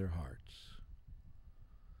comfort to their hearts.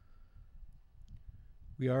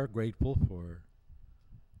 We are grateful for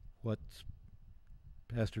what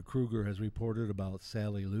Pastor Kruger has reported about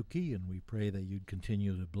Sally Lukey, and we pray that you'd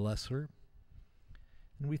continue to bless her.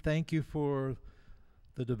 And we thank you for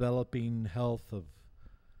the developing health of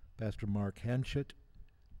Pastor Mark Hanchett.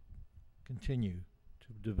 Continue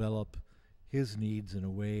to develop his needs in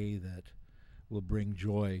a way that will bring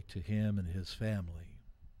joy to him and his family.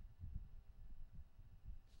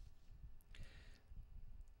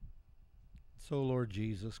 So, Lord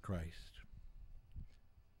Jesus Christ,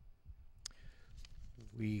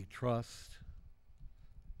 we trust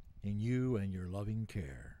in you and your loving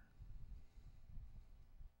care.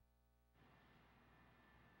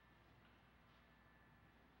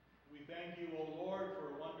 We thank you, O Lord,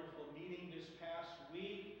 for a wonderful meeting this past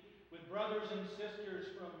week with brothers and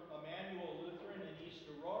sisters from Emmanuel Lutheran in East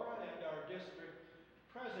Aurora and our district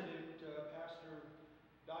president, Pastor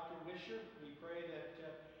Dr. Wisher. We pray that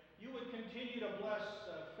you would continue to bless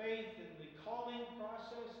faith in the calling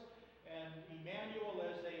process and Emmanuel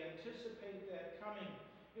as they anticipate that coming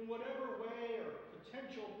in whatever way or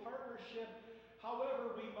potential partnership,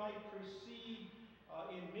 however we might proceed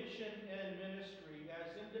in mission and ministry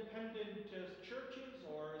as independent churches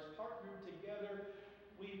or as partnered together.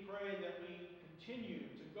 We pray that we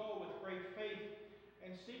continue to go with great faith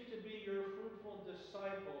and seek to be your fruitful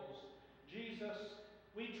disciples. Jesus,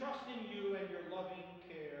 we trust in you and your loving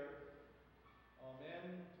care.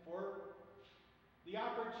 Amen. For the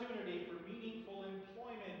opportunity for meaningful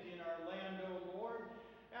employment in our land, O Lord,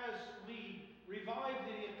 as we revive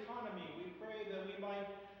the economy, we pray that we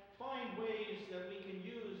might find ways that we can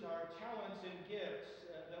use our talents and gifts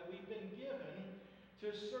that we've been given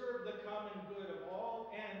to serve the common good of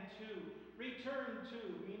all and to return to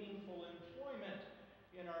meaningful employment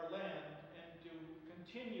in our land and to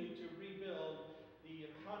continue to rebuild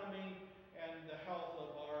the economy and the health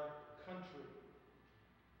of our country.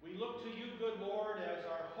 We look to you, good Lord, as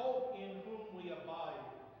our hope in whom we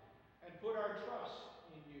abide and put our trust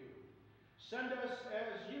in you. Send us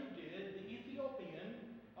as you did the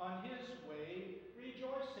Ethiopian on his way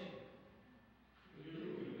rejoicing. To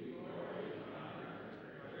you be glory and honor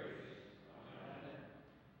and praise. Amen.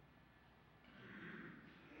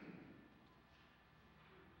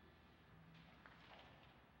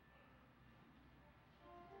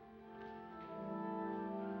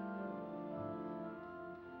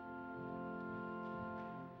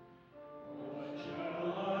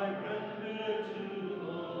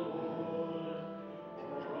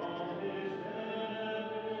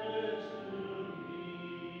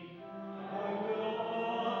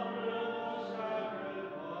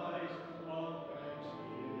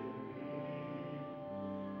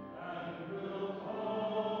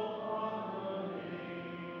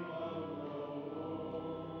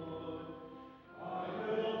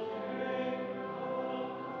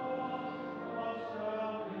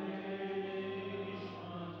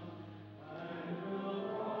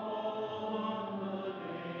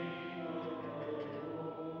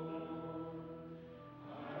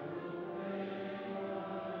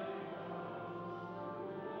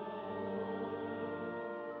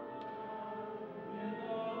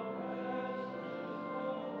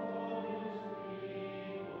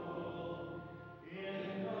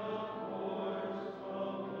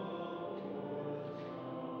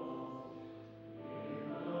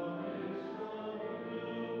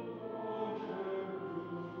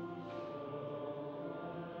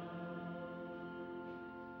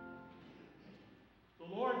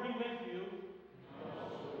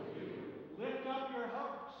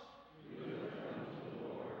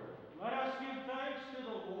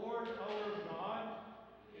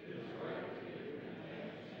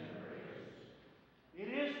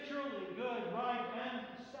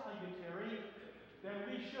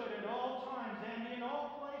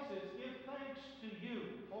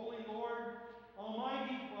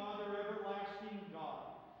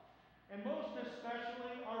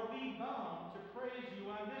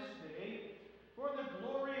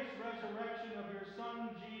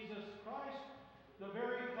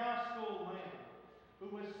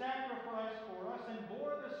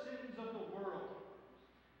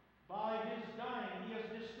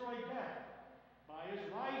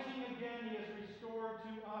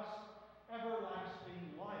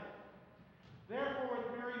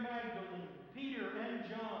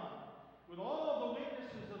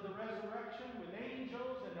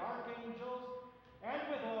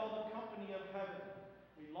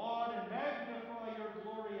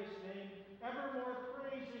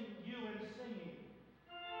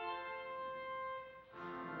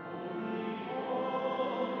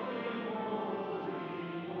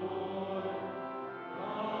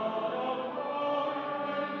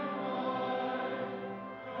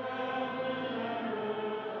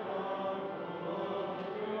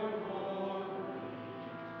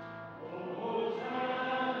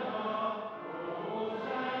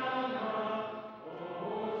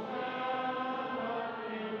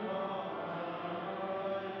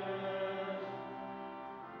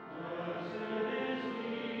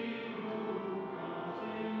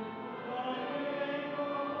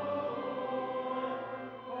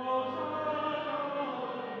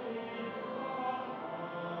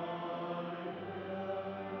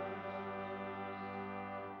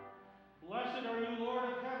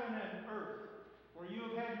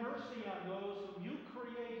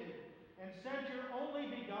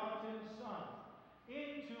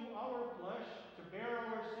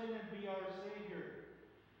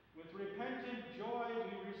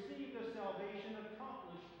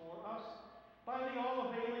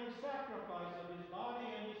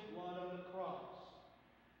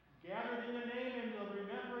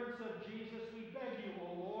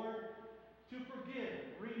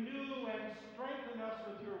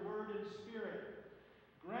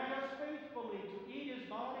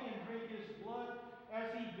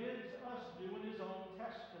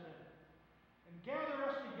 gather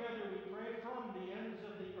us together, we pray, from the ends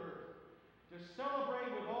of the earth, to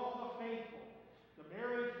celebrate with all the faithful the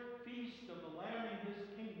marriage feast of the Lamb in his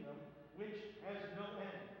kingdom, which has no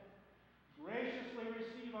end. Graciously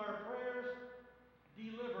receive our prayers,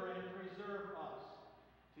 deliver and preserve us.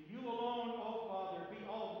 To you alone, O Father, be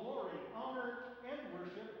all glory, honor, and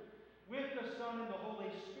worship, with the Son and the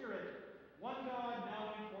Holy Spirit, one God,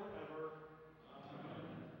 now and forever.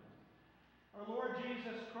 Amen. Our Lord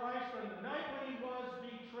Jesus Christ, on the night when he was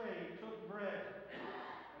betrayed, took bread.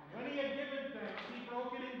 And when he had given thanks, he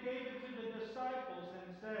broke it and gave it to the disciples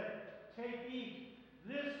and said, "Take, eat.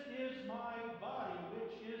 This is my body,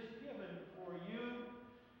 which is given for you.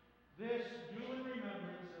 This do in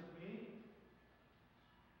remembrance of me."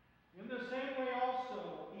 In the same way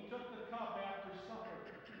also, he took the cup after supper.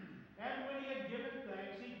 And when he had given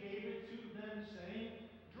thanks, he gave it to them, saying,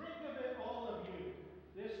 "Drink of it, all of you.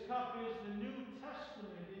 This cup is the New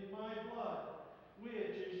Testament in my blood, which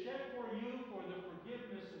is shed for you for the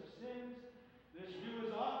forgiveness of sins. This do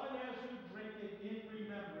as often as you drink it in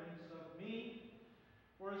remembrance of me.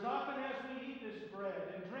 For as often as we eat this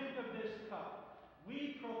bread and drink of this cup,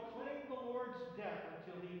 we proclaim the Lord's death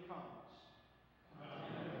until he comes."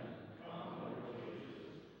 Amen. Come, Lord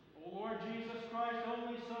Jesus. O Lord Jesus Christ,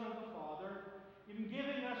 only Son of the Father, in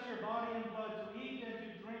giving us your body and blood to eat and to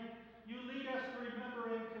drink, you lead us to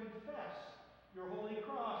remember and confess your holy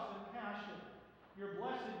cross and passion, your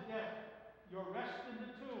blessed death, your rest in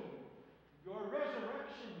the tomb, your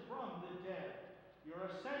resurrection from the dead, your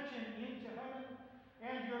ascension into heaven,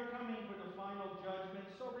 and your coming for the final judgment.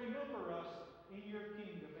 So remember us in your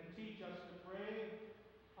kingdom and teach us to pray,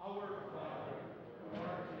 "Our Father, who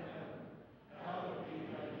art in heaven, hallowed be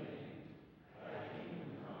thy name. Thy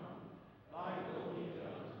kingdom come, thy will be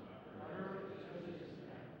done, on earth as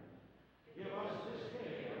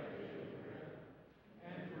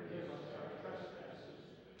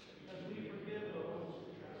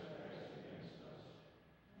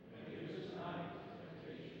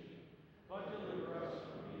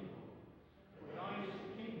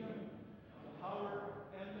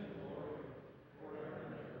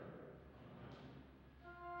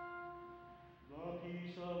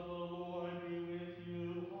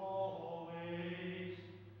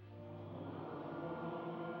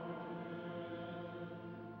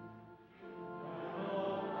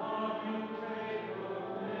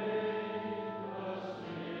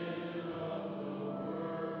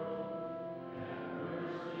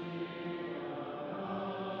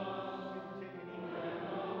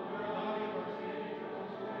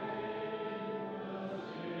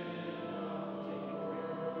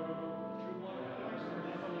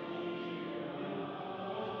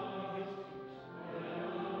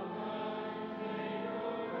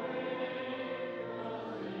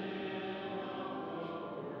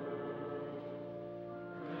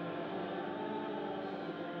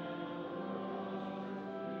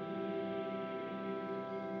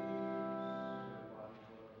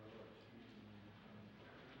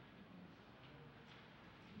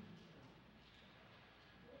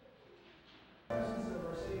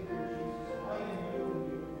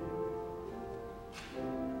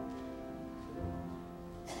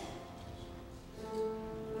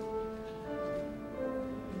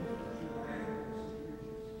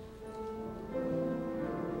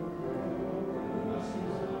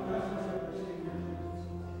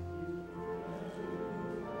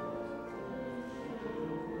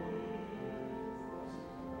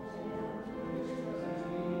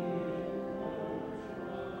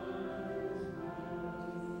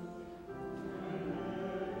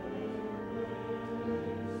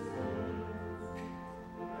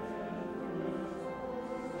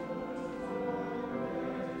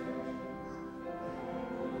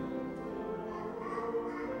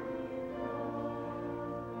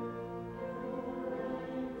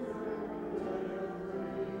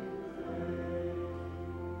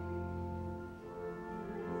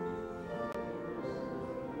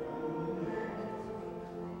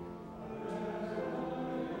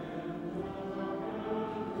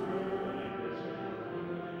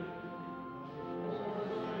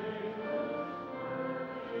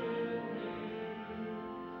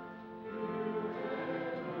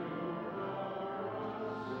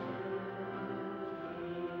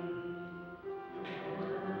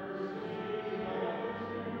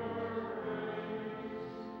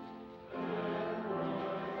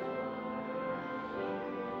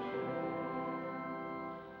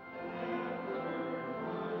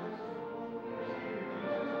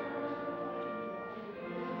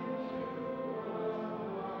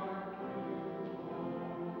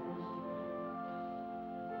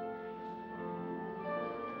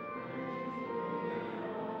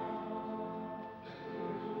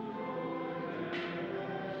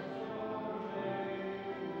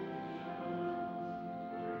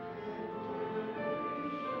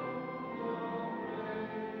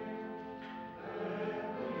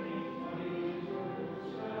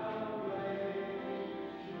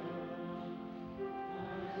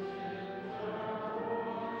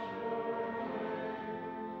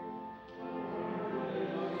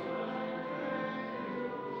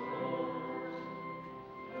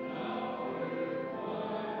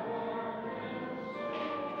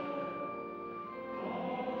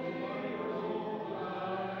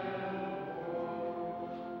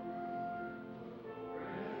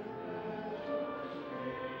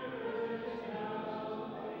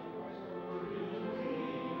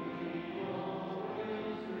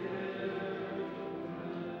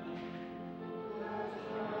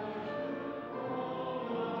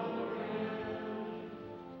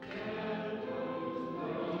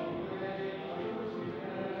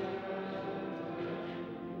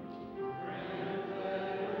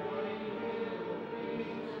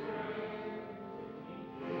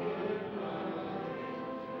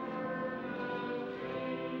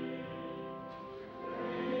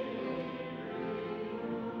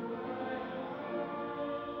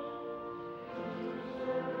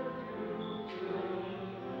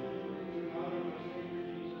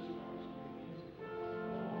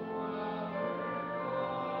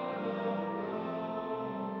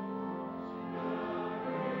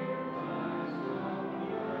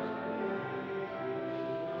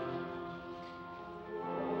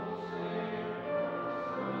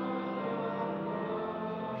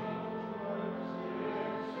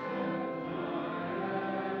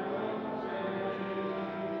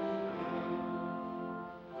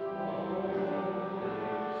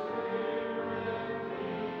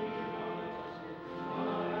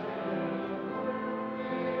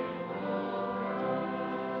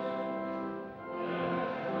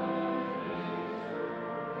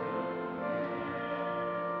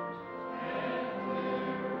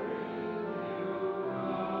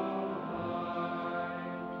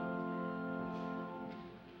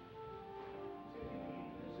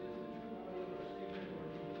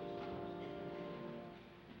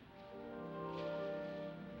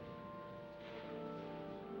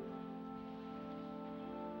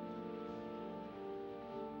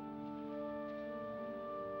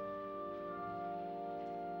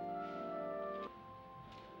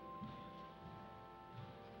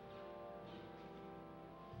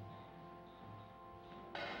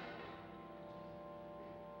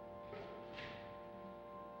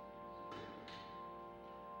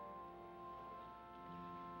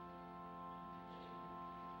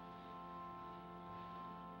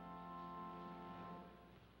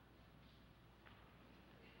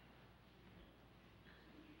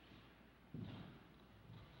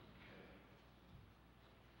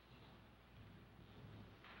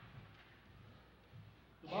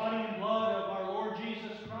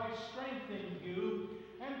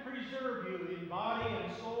serve you in body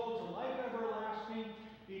and soul to life everlasting,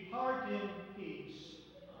 depart in peace.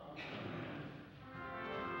 Amen.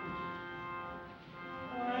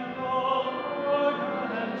 And the Lord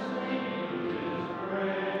and sing his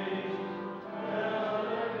praise. Tell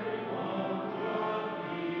everyone what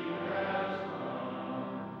he has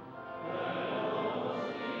done. Let all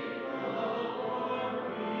speak the Lord,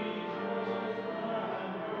 rejoice,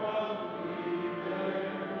 and proudly bear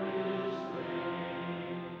his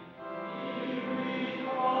fame. He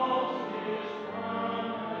recalls his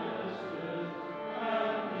promises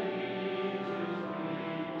and leads his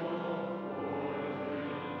people forth in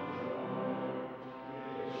joy.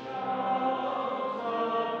 With shouts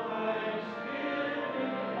of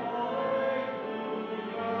thanksgiving, Alleluia,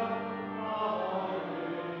 Alleluia.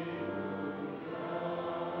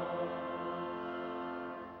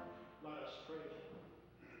 Let us pray.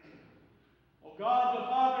 O God, the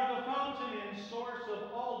Father, the fountain and source of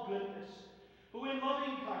all goodness, who in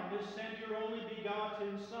loving kindness sent your only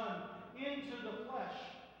begotten Son into the flesh,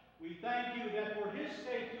 we thank you that for his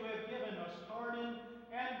sake you have given us pardon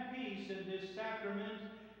and peace in this sacrament,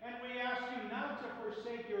 and we ask you not to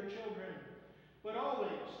forsake your children, but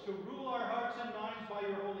always to rule our hearts and minds by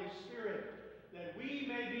your Holy Spirit, that we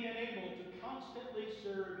may be enabled to constantly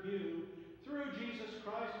serve you through Jesus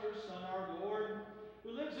Christ, your Son, our Lord,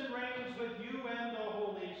 who lives and reigns with you and the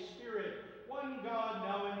Holy Spirit, one God,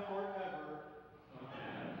 now and forever.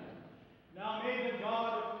 Amen. Now may the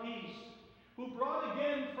God of peace, who brought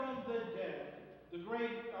again from the dead the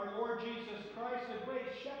great our Lord Jesus Christ, the great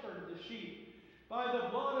shepherd of the sheep, by the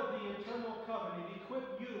blood of the eternal covenant,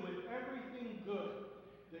 equip you with everything good,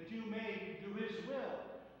 that you may do his will,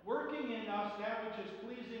 working in us that which is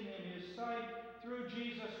pleasing in his sight, through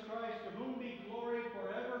Jesus Christ, to whom be glory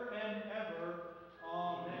forever and ever.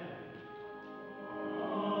 Amen.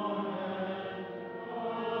 Amen.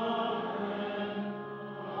 Amen.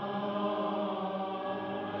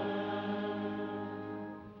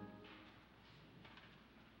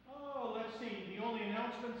 Oh, let's see. The only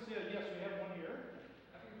announcements, yes, we have one here.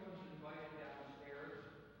 Everyone's invited downstairs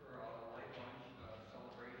for a light lunch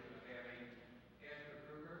celebration of having Pastor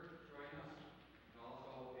Kruger join us, and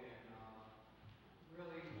also in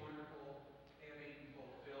really wonderful having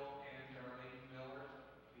both Bill and Darlene Miller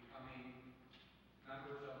becoming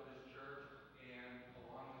members of this church, and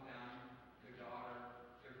along with them, their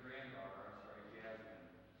granddaughter, Jasmine.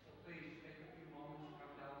 So please take a few moments to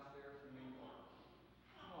come downstairs and meet them.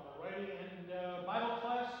 Alrighty, and Bible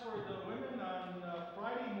class for the women on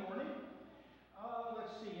Friday morning.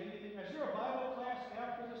 Let's see, anything? Is there a Bible class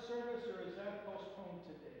after the service, or is that postponed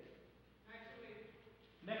today? Next week.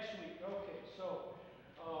 Next week, okay. So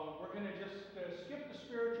we're going to just skip the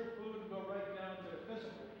spiritual food and go right down to the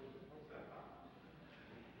physical food.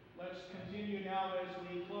 Let's continue now as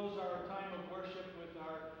we close our time of worship with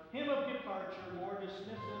our hymn of departure. Lord,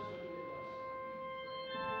 dismiss us with your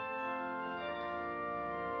blessing.